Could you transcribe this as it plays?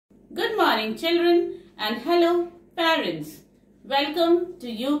Good morning children and hello parents. Welcome to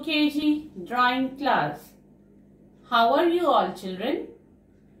UKG drawing class. How are you all children?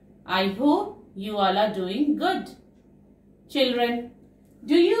 I hope you all are doing good. Children,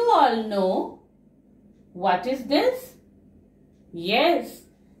 do you all know what is this? Yes,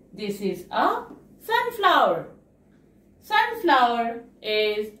 this is a sunflower. Sunflower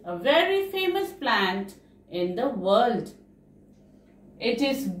is a very famous plant in the world. It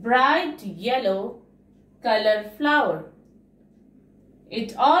is bright yellow color flower.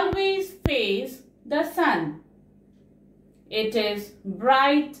 It always faces the sun. It is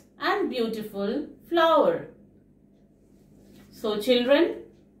bright and beautiful flower. So children,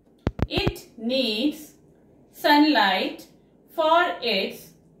 it needs sunlight for its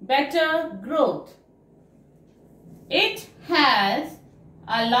better growth. It has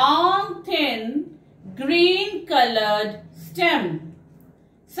a long thin green colored stem.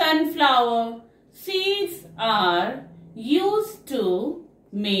 Sunflower seeds are used to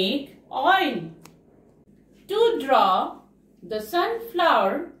make oil. To draw the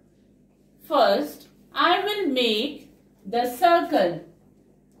sunflower, first I will make the circle.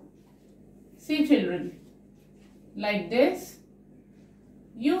 See children, like this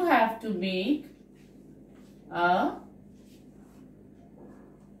you have to make a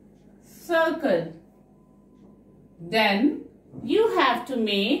circle. Then you have to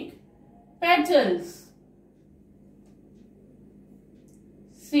make petals.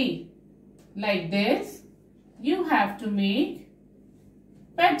 See, like this, you have to make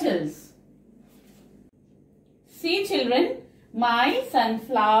petals. See children, my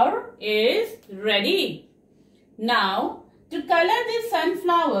sunflower is ready. Now, to color this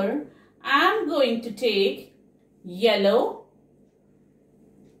sunflower, I am going to take yellow,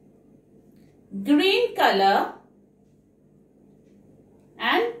 green color,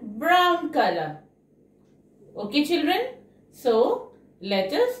 and brown color. Okay children, so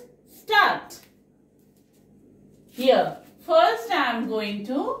let us start. Here, first I am going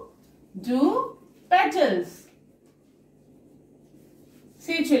to do petals.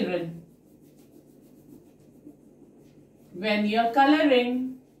 See children, when you are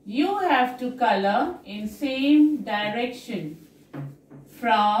coloring, you have to color in same direction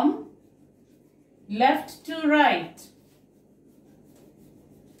from left to right.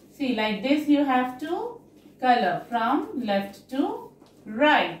 See, like this you have to color from left to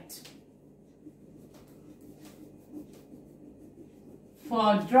right.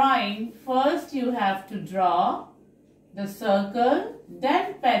 For drawing, first you have to draw the circle,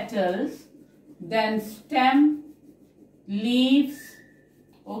 then petals, then stem, leaves.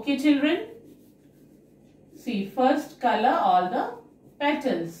 Okay children? See, first color all the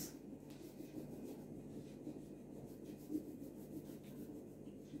petals.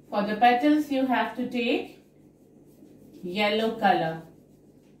 For the petals you have to take yellow color.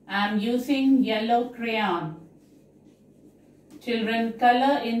 I am using yellow crayon. Children,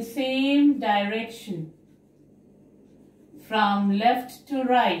 color in same direction from left to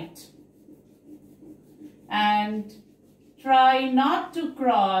right. And try not to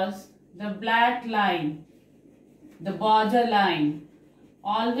cross the black line, the border line.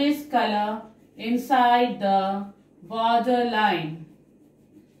 Always color inside the border line.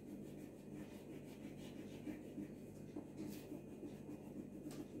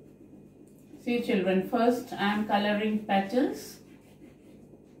 See children, first I am coloring petals.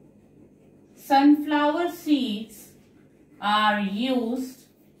 Sunflower seeds are used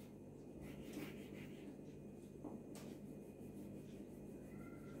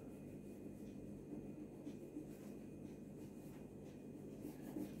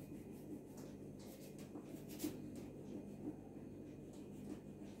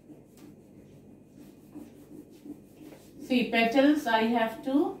see petals I have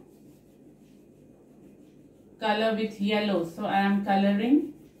to color with yellow, so I am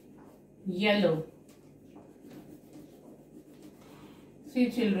coloring yellow. See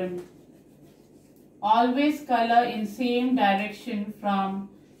children, always color in same direction from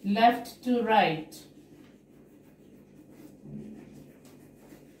left to right.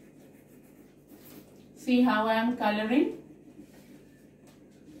 See how I am coloring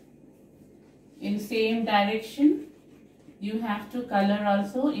in same direction. You have to color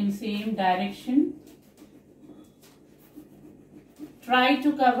also in same direction. Try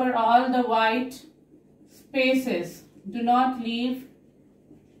to cover all the white spaces. Do not leave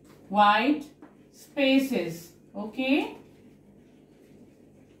white spaces. Okay?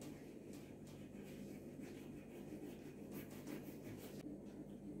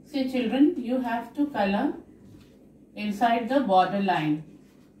 See children, you have to color inside the border line.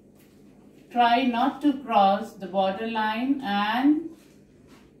 try not to cross the borderline and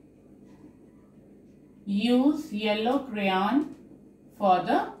use yellow crayon for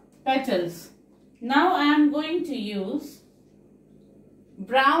the petals. Now I am going to use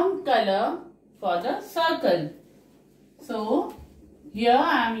brown color for the circle. So here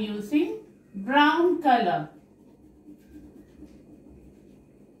I am using brown color.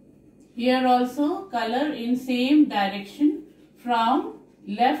 Here also color in same direction from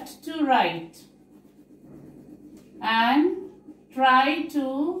left to right, and try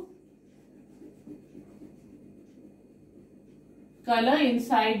to color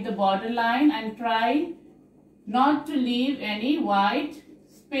inside the borderline and try not to leave any white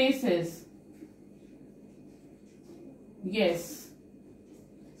spaces. Yes.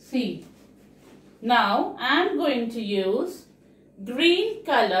 See. Now I am going to use green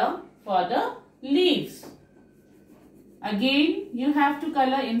color for the leaves. Again, you have to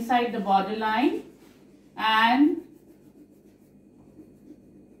color inside the borderline and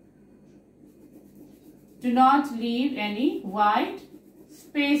do not leave any white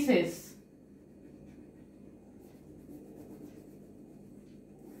spaces.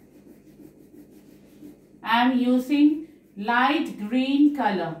 I am using light green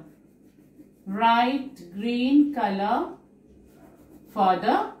color. Light green color for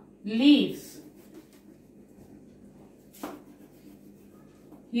the leaves.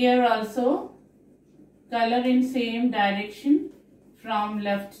 Here also color in same direction from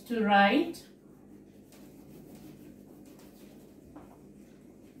left to right.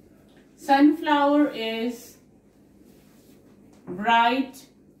 Sunflower is bright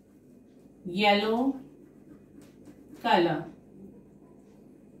yellow color.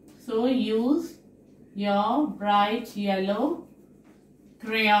 So use your bright yellow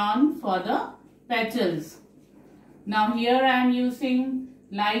crayon for the petals. Now here I am using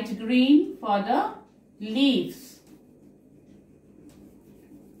light green for the leaves.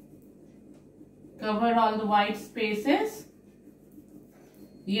 Cover all the white spaces.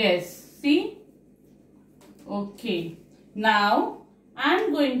 Yes, see? Okay. Now I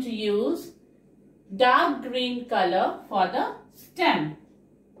am going to use dark green color for the stem.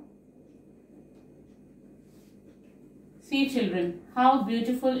 See children, how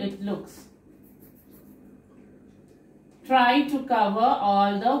beautiful it looks. Try to cover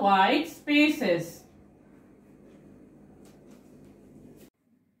all the white spaces.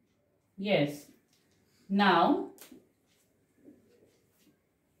 Yes. Now,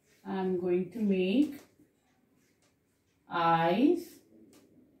 I am going to make eyes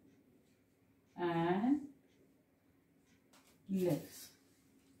and lips.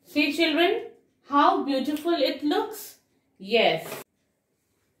 See children, how beautiful it looks? Yes.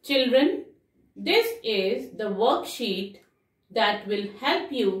 Children, this is the worksheet that will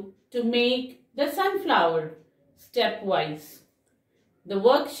help you to make the sunflower stepwise. The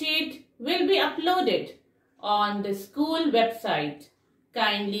worksheet will be uploaded on the school website.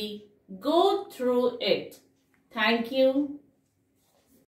 Kindly go through it. Thank you.